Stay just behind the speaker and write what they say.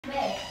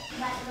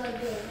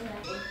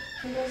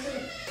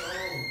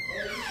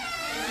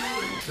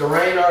The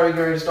rain already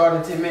going to start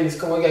in 10 minutes.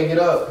 Come on, we gotta get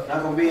up.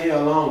 Not gonna be here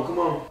alone. Come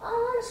on. I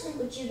don't want to sleep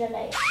with you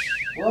today.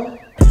 What?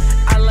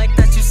 I like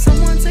that you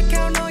someone to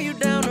count on you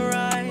down the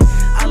ride.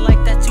 I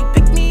like that you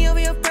pick me over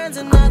your friends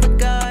and other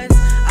guys.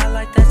 I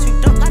like that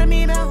you don't gotta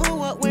mean out who,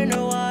 what, when,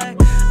 or why.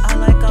 I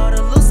like all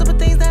the little simple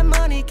things that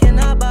money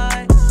cannot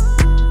buy.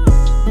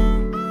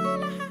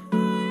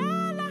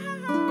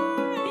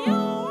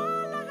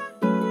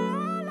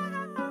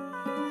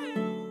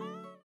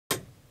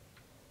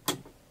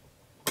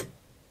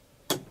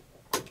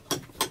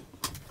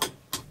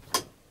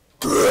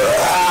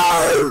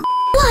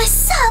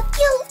 What's up,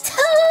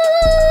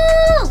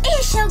 YouTube?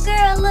 It's your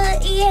girl,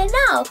 𝙎𝙐𝘽𝙎𝘾, and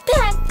I'm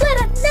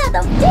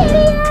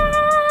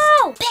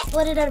back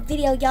with another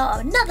video. Y'all.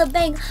 Another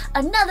bang,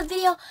 another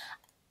video.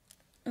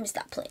 Let me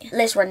stop playing.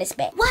 Let's run this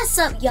back. What's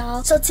up,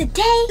 y'all? So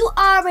today, you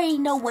already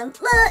know what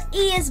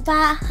𝙎𝙐𝘽 is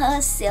by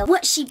herself.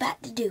 What she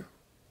about to do?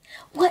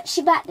 What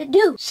she about to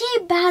do? She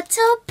about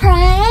to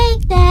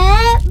prank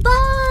that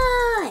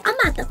boy. I'm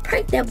about to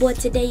prank that boy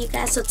today, you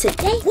guys. So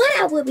today, what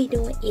I will be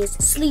doing is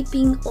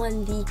sleeping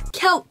on the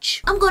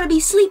couch. I'm gonna be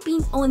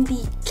sleeping on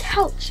the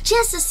couch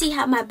just to see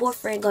how my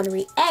boyfriend gonna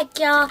react,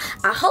 y'all.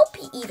 I hope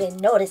he even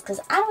noticed, because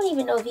I don't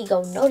even know if he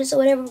gonna notice or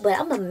whatever, but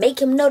I'm gonna make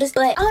him notice.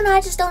 But I don't know,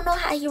 I just don't know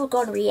how he was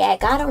gonna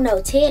react. I don't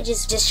know. Ted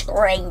just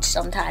strange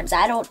sometimes.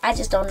 I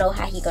just don't know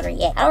how he gonna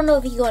react. I don't know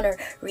if he gonna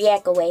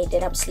react away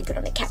that I'm sleeping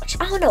on the couch.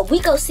 I don't know. We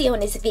go see on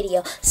this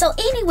video. So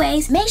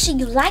anyways, make sure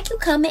you like, you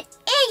comment,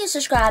 and you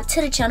subscribe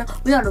to the channel.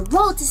 We're on the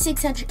road to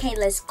 600K.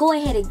 Let's go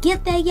ahead and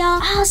get there,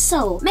 y'all.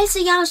 Also, make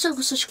sure y'all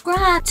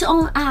subscribe to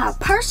on our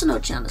personal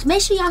channels.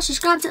 Make sure y'all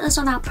subscribe to us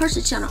on our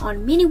personal channel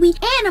on Mini Week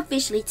and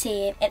Officially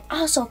Ted. And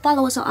also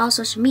follow us on all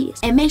social medias.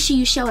 And make sure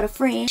you share with a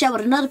friend, share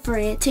with another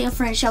friend, tell a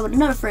friend, share with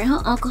another friend,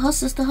 her uncle, her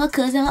sister, her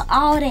cousin, her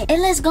all that.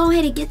 And let's go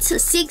ahead and get to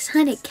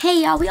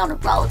 600K, y'all. We on the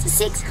road to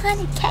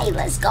 600K.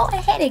 Let's go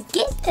ahead and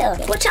get there.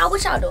 What y'all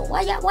doing?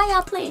 Why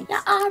y'all playing?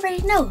 Y'all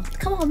already know.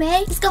 Come on,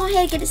 man. Let's go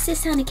ahead and get to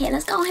 600K.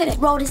 Let's go ahead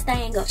and roll this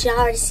thing up. Y'all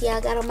already see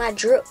I got on my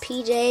drip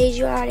PJs.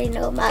 You already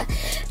know my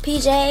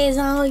PJs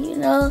on, you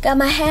know. Got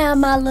my hair,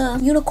 my little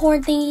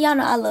unicorn thing. Y'all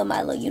know I love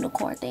my little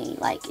unicorn thing.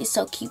 Like, it's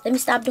so cute. Let me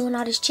stop doing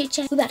all this chit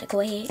chat. We about to go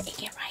ahead and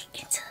get right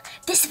into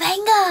this banger.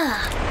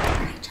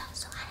 Alright, y'all.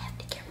 So I have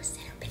the camera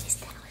set up and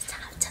it's now it's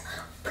time to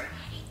prank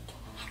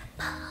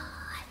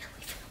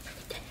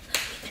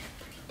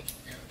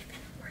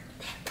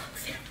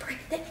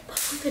that boy.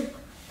 We finna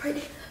prank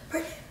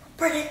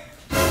that.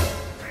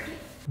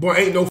 Boy,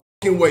 ain't no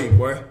fucking way,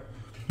 boy.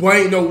 Boy,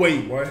 ain't no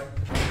way, boy.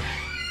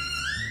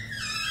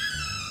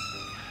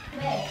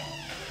 Hey,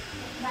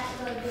 I'm about to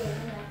go to bed,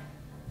 you know.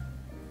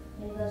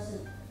 Let me go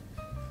sleep.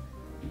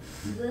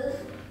 You good?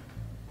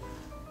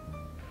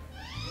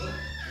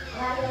 I'm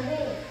about to go to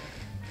bed.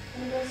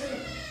 Let me go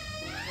sleep.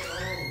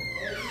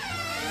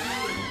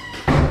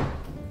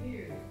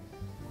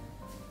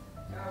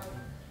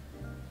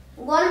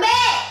 I'm going to bed.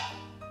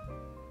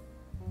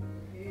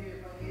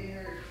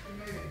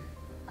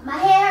 My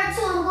hair hurts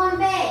too. I'm going to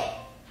bed.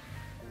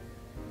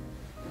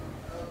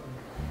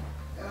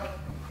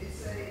 It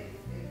say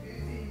in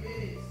 15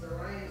 minutes the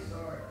rain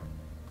start.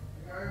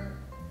 You heard me?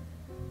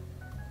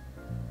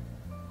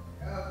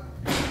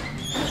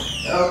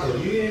 Ethel,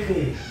 you hear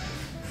me?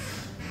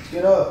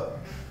 Get up.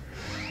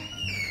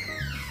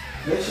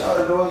 Make sure all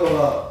the doors are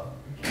locked.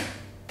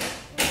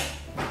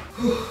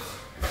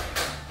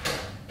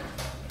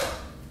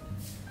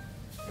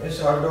 Make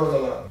sure all the doors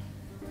are locked.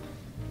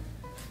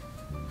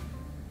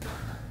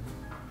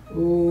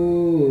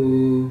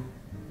 Ooh.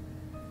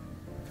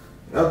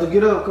 Ethel,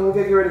 get up. Come on,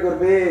 get ready to go to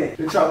bed.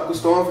 The tropical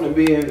storm finna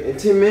be in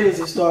 10 minutes.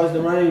 It starts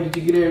to rain. Did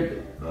you get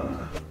everything?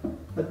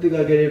 I think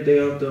I got everything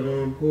off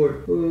the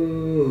porch.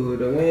 Ooh,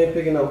 the wind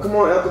picking up. Come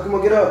on, Ethel. Come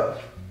on, get up.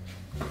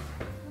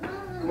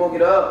 Come on,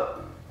 get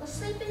up. I'm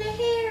sleeping in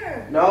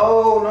here.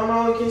 No,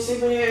 you can't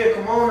sleep in here.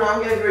 Come on now.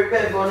 I'm getting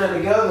ready to go in there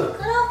together.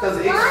 Because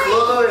if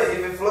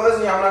it floods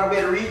in here, I'm not gonna be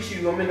able to reach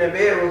you. I'm in that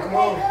bedroom. Come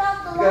on.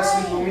 You gotta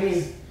sleep with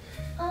me.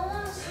 I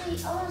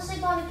want to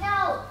sleep on the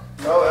couch.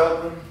 No,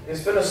 Ethel.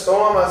 It's been a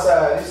storm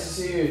outside. This is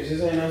serious.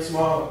 This ain't nothing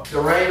small. The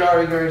rain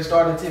already going to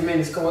start in 10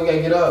 minutes. Come on, we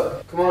gotta get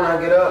up. Come on now,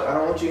 get up. I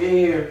don't want you in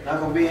here. Not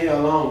gonna be in here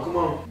alone. Come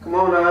on. Come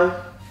on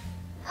now.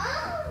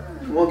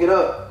 Come on, get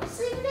up. I'm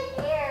sleeping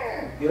in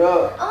here. Get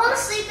up. I want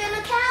to sleep in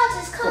the couch.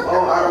 It's comfortable.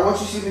 Come on, I don't want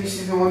you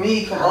sleeping with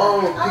me. Come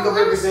on. Pick up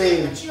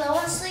everything. I want to sleep with you. I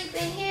want to sleep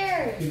in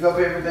here. Pick up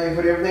everything.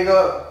 Put everything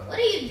up. What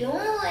are you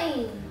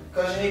doing?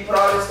 Because you need to put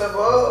all this stuff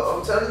up.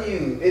 I'm telling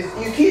you.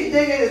 You keep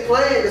thinking it's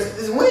playing.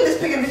 This wind is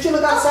picking. Did you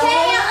look outside? Okay,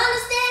 I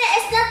understand that.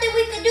 It's nothing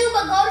we can do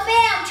but go to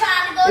bed. I'm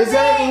trying to go to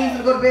exactly. bed. You need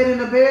to go to bed in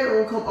the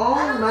bedroom. Come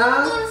on now.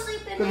 I'm going to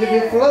sleep in Because there.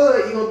 if it flood,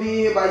 you're going to be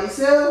here by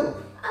yourself.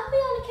 I'll be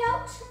on the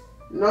couch.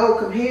 No,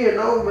 come here.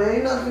 No, man.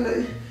 You're not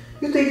gonna,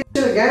 you think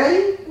this is a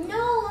game?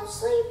 No, I'm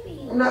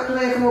sleepy. I'm not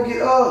playing. Come on,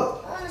 get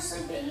up. I want to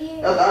sleep in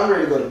here. I'm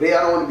ready to go to bed.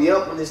 I don't want to be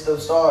up when this stuff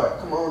starts.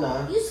 Come on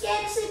now. You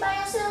scared to sleep by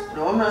yourself?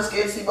 No, I'm not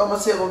scared to sleep by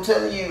myself. I'm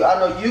telling you. I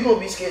know you're going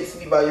to be scared to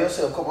sleep by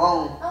yourself. Come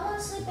on. I want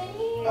to sleep in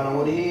here. here. I don't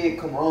want to hear it.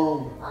 Come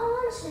on. I don't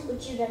want to sleep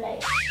with you today.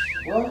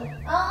 What? I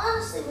don't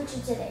want to sleep with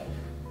you today.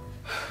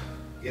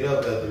 Get up,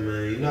 Ethel,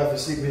 man. You're not finna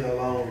sleep in here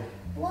alone.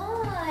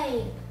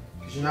 Why?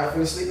 Because you're not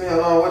finna sleep in here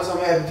alone. What is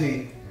something happen to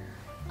you?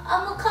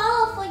 I'm going to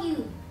call for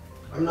you.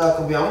 I'm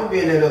gonna be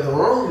in that other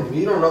room.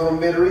 You don't know if I'm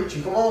better reach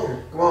you. Come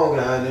on. Come on,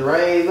 guys. The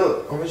rain,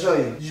 look. I'm gonna show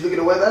you. Did you look at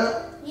the weather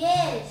app?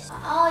 Yes. I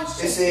always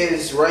check. It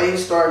says rain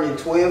starting in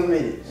 12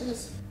 minutes. Let me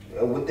see.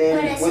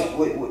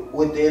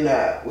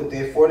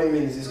 Within 40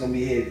 minutes, it's gonna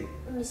be heavy.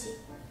 Let me see.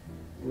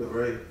 Look,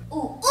 right.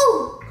 Ooh,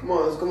 ooh. Come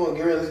on,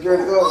 get ready. Let's get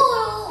ready to go.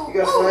 Ooh, You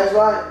got a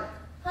flashlight?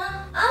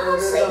 Huh? I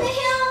want to sleep in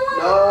here.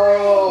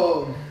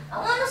 No. I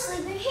want to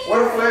sleep in here.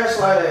 Where the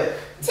flashlight at?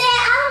 Ted,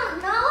 I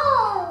don't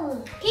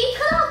know. Can you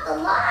cut off the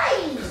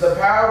lights? Cause the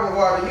power will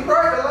go out. You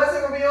right, the lights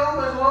ain't gonna be on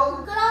much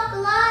longer. Cut off the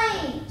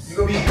lights. You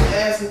gonna be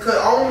asking to cut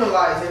on the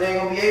lights and they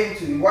ain't gonna be able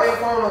to. Why your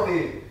phone up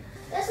here?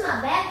 That's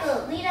my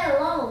backup. Leave that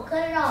alone.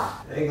 Cut it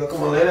off. There you go.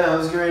 Come on, lay down.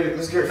 Let's get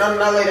ready. No,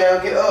 not lay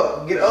down. Get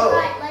up. Get up.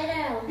 Right, lay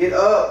down. Get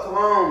up. Come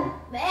on.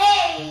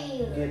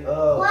 Babe. Get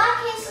up. Well,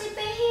 I can't sleep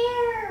in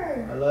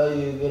here. I love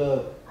you. Get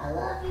up. I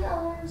love you.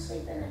 I want to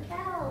sleep in the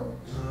couch.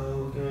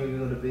 Oh, we're gonna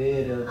go to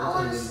bed. I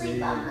want to sleep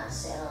by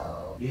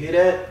myself. You hear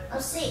that? I'm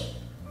sick.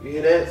 You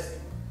hear that?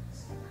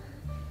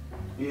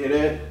 You hear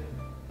that?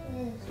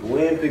 Yes. The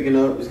wind picking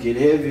up. It's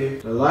getting heavier.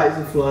 The lights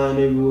are flying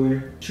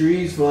everywhere.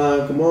 Trees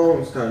flying. Come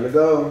on. It's time to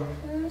go.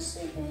 I want to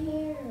sleep in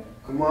here.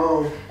 Come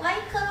on. Why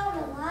you cut on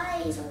the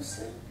lights? I'm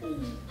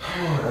sleepy.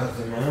 Oh,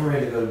 Ethel, man. I'm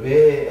ready to go to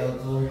bed,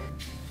 Ethel.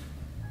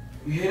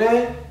 You hear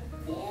that?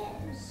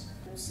 Yes.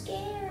 I'm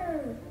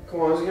scared. Come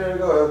on, let's get ready to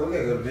go, Ethel. We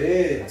gotta go to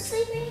bed. I'm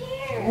sleeping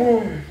here. Come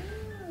on.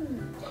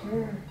 Come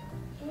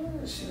on.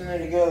 Let's sit in there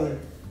together.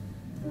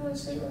 You want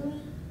to sleep with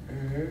me?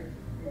 Mm-hmm.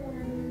 You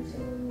want to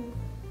sleep with me?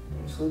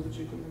 Want to sleep with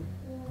you? Come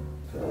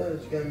on.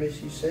 Cuz, you gotta make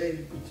sure you safe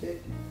and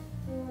protected.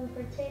 You want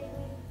to protect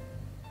me?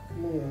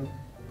 Come on.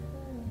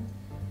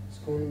 Let's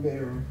go in the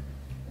bedroom.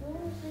 I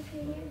want to sleep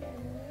in here,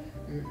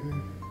 Dada.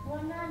 Mm-mm.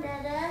 Why not,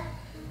 Dada?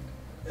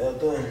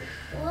 Ethel,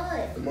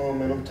 What? come on,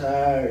 man. I'm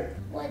tired.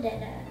 What,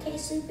 Dada? Can't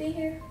sleep in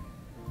here?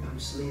 I'm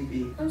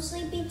sleepy. I'm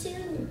sleepy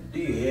too. Do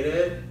you hear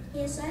that?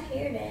 Yes, I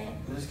hear that.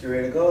 Let's get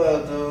ready to go,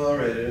 Ethel. I'm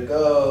ready to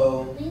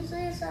go. These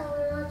is I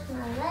went on to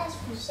my last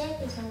few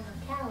seconds on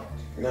the couch.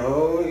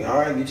 No,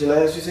 alright, get your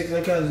last few seconds on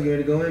the couch. Get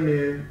ready to go in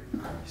there.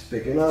 It's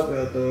picking up,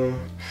 Ethel.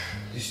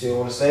 You still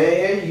want to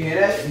stay in here? You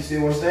hear that? You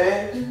still want to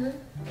stay in?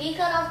 Mm-hmm. Can you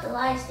cut off the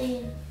lights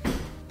then?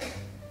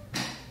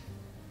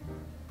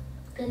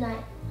 Good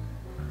night.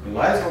 The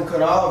lights gonna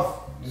cut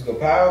off. Just the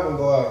power gonna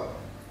go out.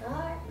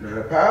 Alright. Now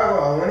the power go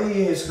out. I wanna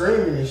hear you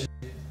screaming and shit.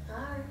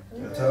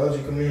 Alright. I told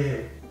you, come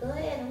in. Go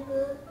ahead, I'm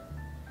good.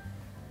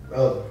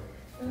 Ethel,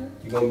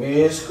 you gonna be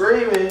here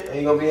screaming and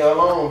you gonna be here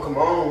alone. Come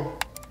on.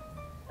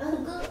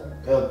 I'm good.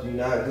 Ethel, you're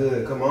not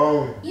good. Come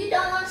on. You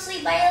don't want to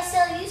sleep by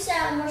yourself. You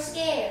sound more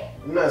scared.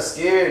 I'm not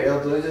scared,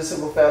 Ethel. It's just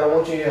simple fact. I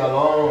want you here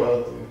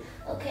alone, Ethel.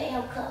 Okay,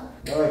 I'm coming.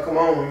 Alright, come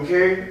on. You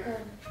care?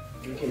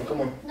 Okay. Okay,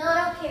 come on. No,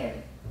 I don't care.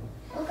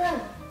 Okay.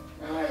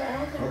 Alright,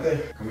 okay.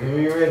 Okay, come here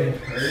when you're ready.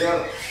 Hurry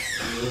up.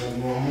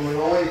 I'm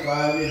gonna wait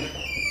 5 minutes.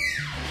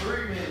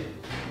 3 minutes.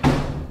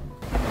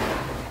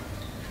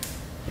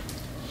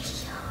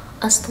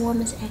 A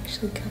storm is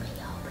actually coming,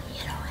 y'all, but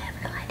you don't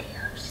have no idea.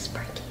 I was just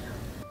breaking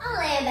up. I'm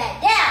laying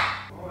back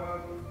down. Come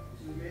on,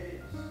 2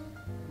 minutes.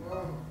 Come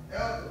on,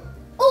 Ethel.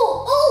 Ooh,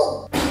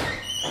 ooh.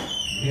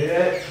 You hear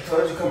that? I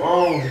told you, come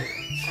on.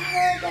 I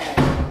heard that.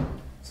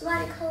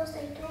 Somebody closed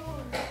their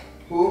door.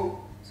 Who?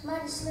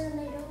 Somebody slammed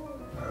their door.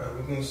 Alright,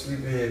 we're gonna sleep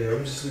in here.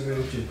 I'm just sleeping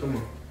with you. Come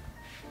on.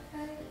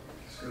 Right.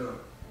 Let's get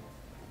up.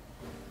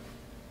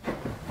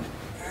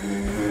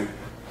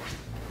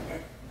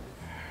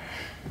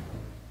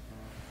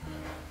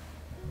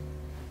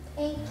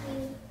 Thank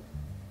you.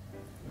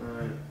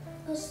 Alright.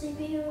 Go sleep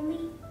in here with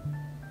me?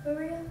 For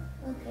real?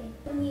 Okay,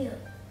 let me up.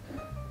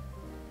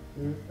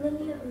 Let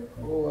me up real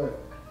quick. What?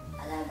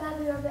 I gotta buy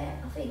me your bag.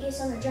 I'm finna get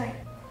something to drink.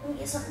 Let me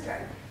get something to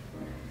drink.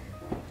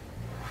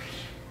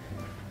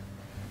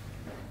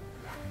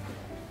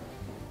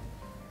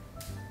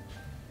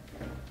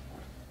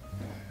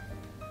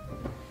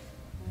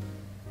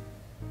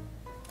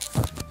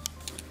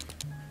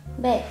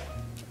 Babe.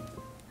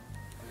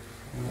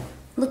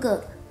 Look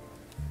up.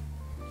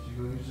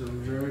 You go get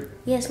something to drink?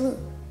 Yes, look.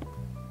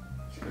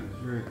 She got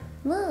a drink.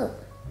 Look.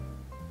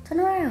 Turn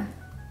around.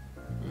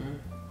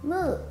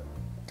 Look.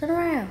 Turn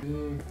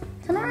around.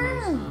 Turn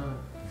around.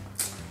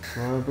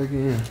 Slide back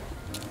in.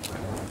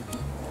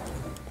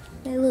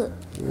 Hey, look.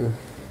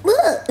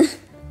 Look.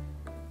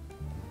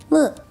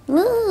 Look.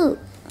 Look.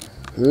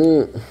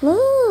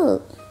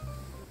 Look.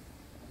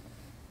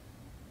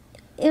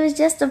 It was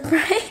just a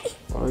prank.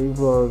 Why are you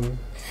vlogging?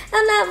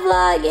 I'm not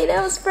vlogging.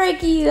 I was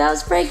pranking you. I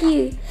was pranking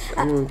you.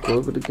 Come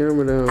on, put the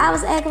camera down. I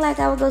was acting like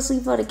I would go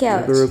sleep on the You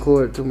couch. can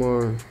record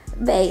tomorrow.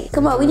 Babe,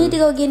 come on. We need to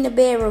go get in the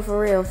bedroom for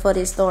real for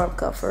this storm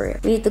come for real.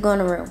 We need to go in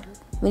the room.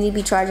 We need to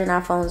be charging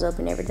our phones up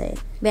and everything.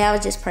 Babe, I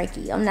was just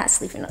pranking you. I'm not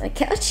sleeping on the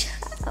couch.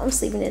 I'm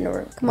sleeping in the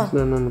room. Come on.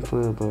 There's nothing to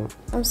play about.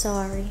 I'm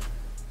sorry.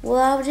 Well,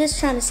 I was just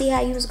trying to see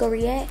how you was gonna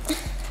react.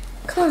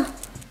 Come on.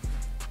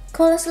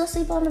 Come on, let's go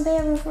sleep on the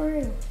bedroom for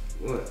real.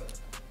 What?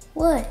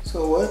 What?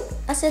 So what?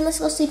 I said let's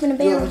go sleep in the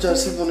You bedroom. ever try to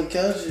sleep on the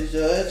couch? Is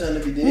your ass trying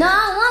to be dead? No,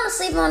 I don't want to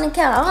sleep on the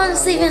couch. I want to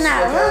sleep in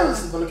our room.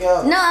 Sleep on the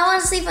couch. No, I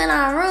want to sleep in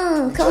our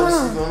room. Come You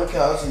on. sleep on the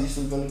couch and you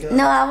sleep on the couch.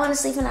 No, I want to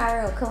sleep in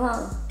our room. Come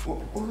on.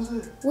 What was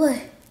it?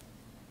 What?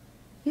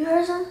 You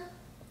heard something?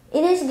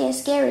 It is getting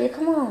scary.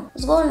 Come on.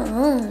 Let's go in the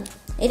room.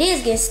 It is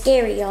getting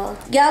scary, y'all.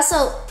 Y'all,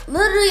 so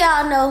little do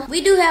y'all know, we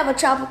do have a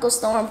tropical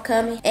storm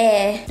coming,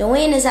 and the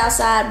wind is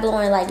outside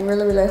blowing like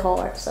really, really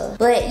hard. So,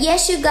 but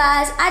yes, you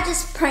guys, I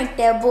just pranked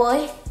that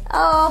boy.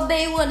 Oh,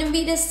 babe wanted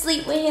me to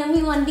sleep with him.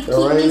 He wanted to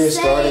keep me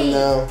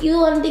safe. You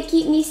wanted to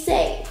keep me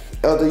safe.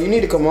 Ethel, you need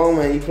to come on,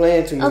 man. You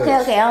playing too much.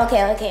 Okay.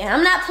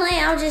 I'm not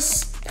playing. I'm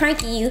just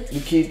pranking you.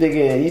 You keep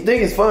thinking, you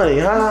think it's funny.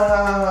 Ha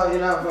ha ha,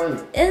 you're not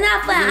funny. It's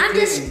not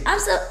funny.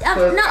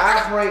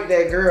 I prank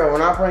that girl.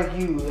 When I prank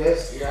you,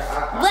 that's,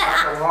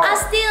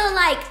 I still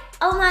like,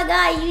 oh my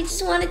God, you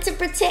just wanted to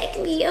protect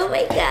me. Oh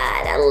my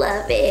God, I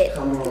love it.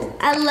 Come on.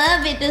 I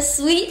love it, the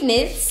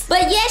sweetness.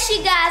 But yes, you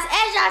guys,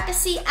 as y'all can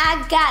see,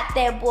 I got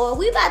that boy.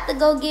 We about to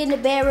go get in the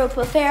bedroom,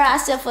 prepare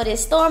ourselves for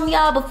this storm,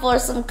 y'all, before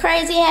some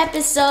crazy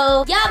happens.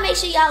 So y'all make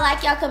sure y'all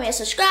like, y'all comment,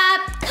 subscribe.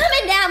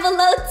 Comment down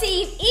below,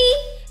 Team E.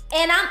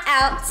 And I'm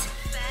out.